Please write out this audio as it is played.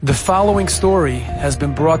The following story has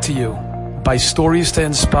been brought to you by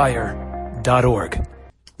StoriesToInspire.org.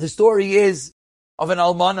 The story is of an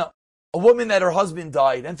almana, a woman that her husband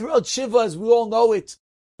died. And throughout Shiva, as we all know it,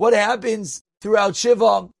 what happens throughout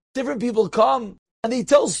Shiva, different people come and they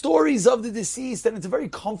tell stories of the deceased, and it's a very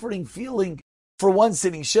comforting feeling for one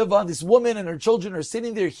sitting Shiva. And this woman and her children are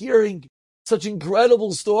sitting there hearing such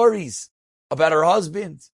incredible stories about her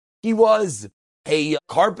husband. He was a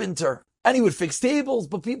carpenter, and he would fix tables,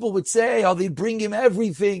 but people would say how they'd bring him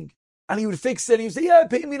everything, and he would fix it, and he would say, yeah,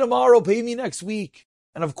 pay me tomorrow, pay me next week.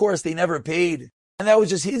 And of course, they never paid. And that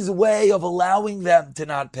was just his way of allowing them to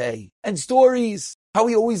not pay. And stories, how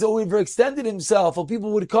he always overextended himself, how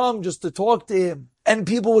people would come just to talk to him, and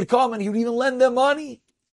people would come, and he would even lend them money.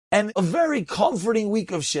 And a very comforting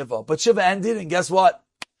week of Shiva. But Shiva ended, and guess what?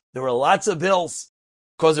 There were lots of bills,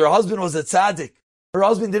 because her husband was a tzaddik. Her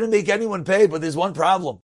husband didn't make anyone pay, but there's one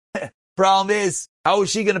problem. Problem is, how is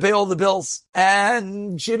she going to pay all the bills?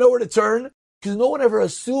 And she had nowhere to turn, because no one ever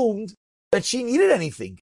assumed that she needed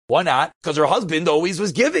anything. Why not? Because her husband always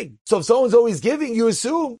was giving. So if someone's always giving, you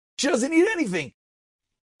assume she doesn't need anything.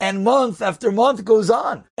 And month after month goes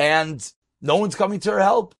on, and no one's coming to her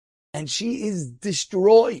help. And she is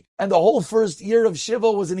destroyed. And the whole first year of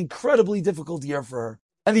Shiva was an incredibly difficult year for her.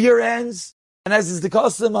 And the year ends, and as is the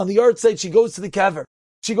custom on the yard site, she goes to the kever.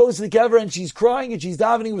 She goes to the kever and she's crying and she's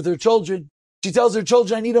davening with her children. She tells her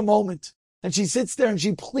children, I need a moment. And she sits there and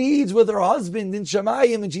she pleads with her husband in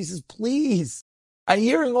Shemayim, and she says, please, I'm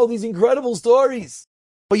hearing all these incredible stories,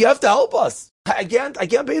 but you have to help us. I can't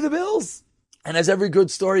pay the bills. And as every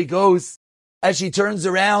good story goes, as she turns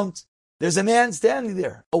around, there's a man standing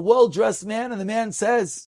there, a well-dressed man, and the man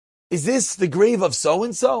says, is this the grave of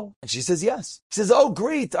so-and-so? And she says, yes. He says, oh,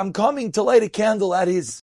 great, I'm coming to light a candle at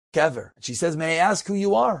his kever. She says, may I ask who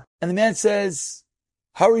you are? And the man says,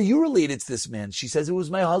 how are you related to this man? She says, it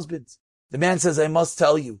was my husband. The man says, I must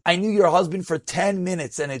tell you, I knew your husband for 10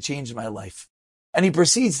 minutes and it changed my life. And he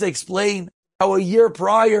proceeds to explain how a year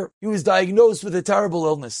prior, he was diagnosed with a terrible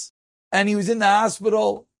illness. And he was in the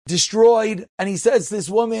hospital, destroyed. And he says to this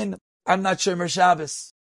woman, I'm not Shomer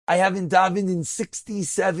Shabbos. I haven't davened in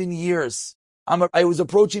 67 years. I was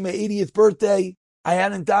approaching my 80th birthday. I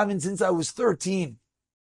hadn't davened since I was 13.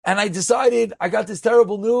 And I decided, I got this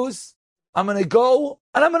terrible news. I'm going to go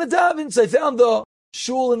and I'm going to daven. So I found the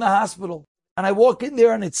shul in the hospital. And I walk in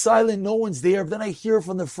there and it's silent. No one's there. But then I hear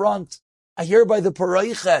from the front. I hear by the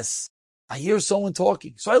parayches. I hear someone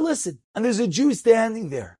talking. So I listen. And there's a Jew standing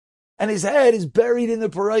there. And his head is buried in the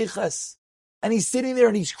parayches. And he's sitting there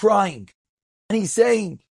and he's crying. And he's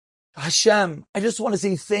saying, Hashem, I just want to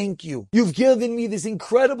say thank you. You've given me this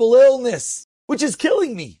incredible illness, which is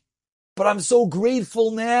killing me. But I'm so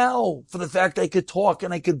grateful now for the fact I could talk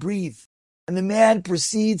and I could breathe. And the man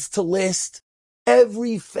proceeds to list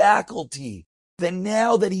every faculty that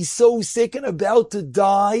now that he's so sick and about to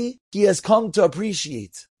die, he has come to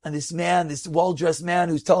appreciate. And this man, this well-dressed man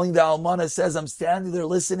who's telling the almana, says, I'm standing there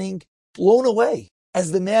listening, blown away,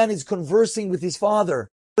 as the man is conversing with his father,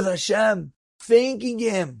 with Hashem, thanking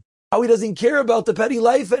him, how he doesn't care about the petty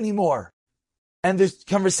life anymore. And the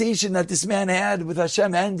conversation that this man had with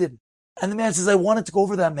Hashem ended. And the man says, I wanted to go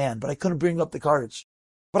over that man, but I couldn't bring up the courage.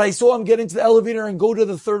 But I saw him get into the elevator and go to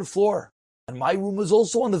the third floor. And my room was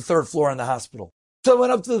also on the third floor in the hospital. So I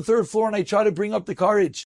went up to the third floor and I tried to bring up the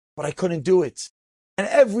courage, but I couldn't do it. And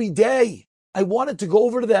every day I wanted to go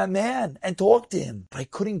over to that man and talk to him, but I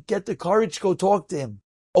couldn't get the courage to go talk to him.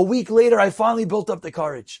 A week later, I finally built up the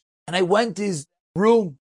courage. And I went to his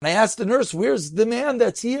room and I asked the nurse, where's the man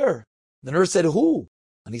that's here? The nurse said, who?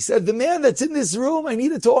 And he said, the man that's in this room, I need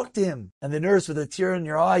to talk to him. And the nurse, with a tear in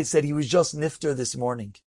her eye, said he was just nifter this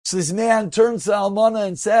morning. So this man turns to almana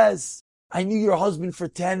and says, I knew your husband for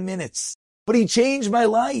 10 minutes, but he changed my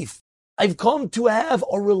life. I've come to have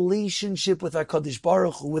a relationship with HaKadosh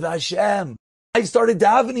Baruch Hu, with Hashem. I've started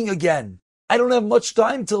davening again. I don't have much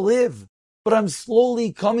time to live, but I'm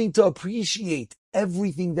slowly coming to appreciate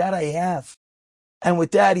everything that I have. And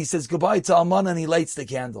with that, he says goodbye to almana and he lights the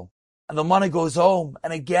candle. And the almana goes home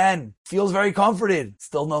and again feels very comforted.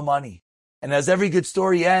 Still no money. And as every good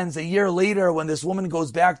story ends, a year later, when this woman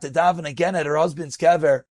goes back to daven again at her husband's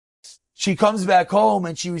kever, she comes back home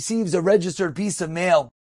and she receives a registered piece of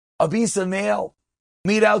mail. A piece of mail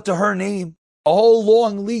made out to her name. A whole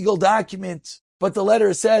long legal document. But the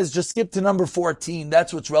letter says, just skip to number 14.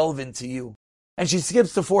 That's what's relevant to you. And she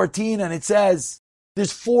skips to 14 and it says,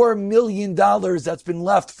 there's $4 million that's been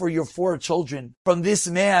left for your 4 children from this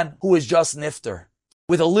man who is just nifter.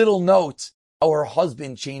 With a little note, how her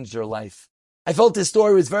husband changed her life. I felt this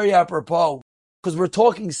story was very apropos because we're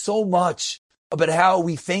talking so much about how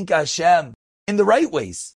we thank Hashem in the right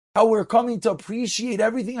ways. How we're coming to appreciate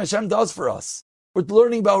everything Hashem does for us. We're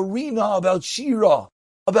learning about Rina, about Shira,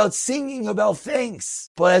 about singing, about thanks.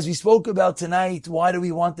 But as we spoke about tonight, why do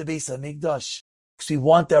we want the Beis HaMikdash? Because we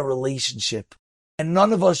want that relationship. And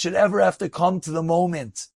none of us should ever have to come to the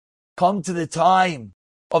moment, come to the time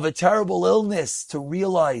of a terrible illness to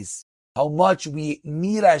realize how much we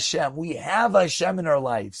need Hashem. We have Hashem in our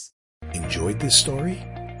lives. Enjoyed this story?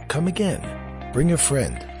 Come again. Bring a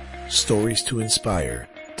friend.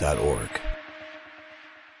 StoriesToInspire.org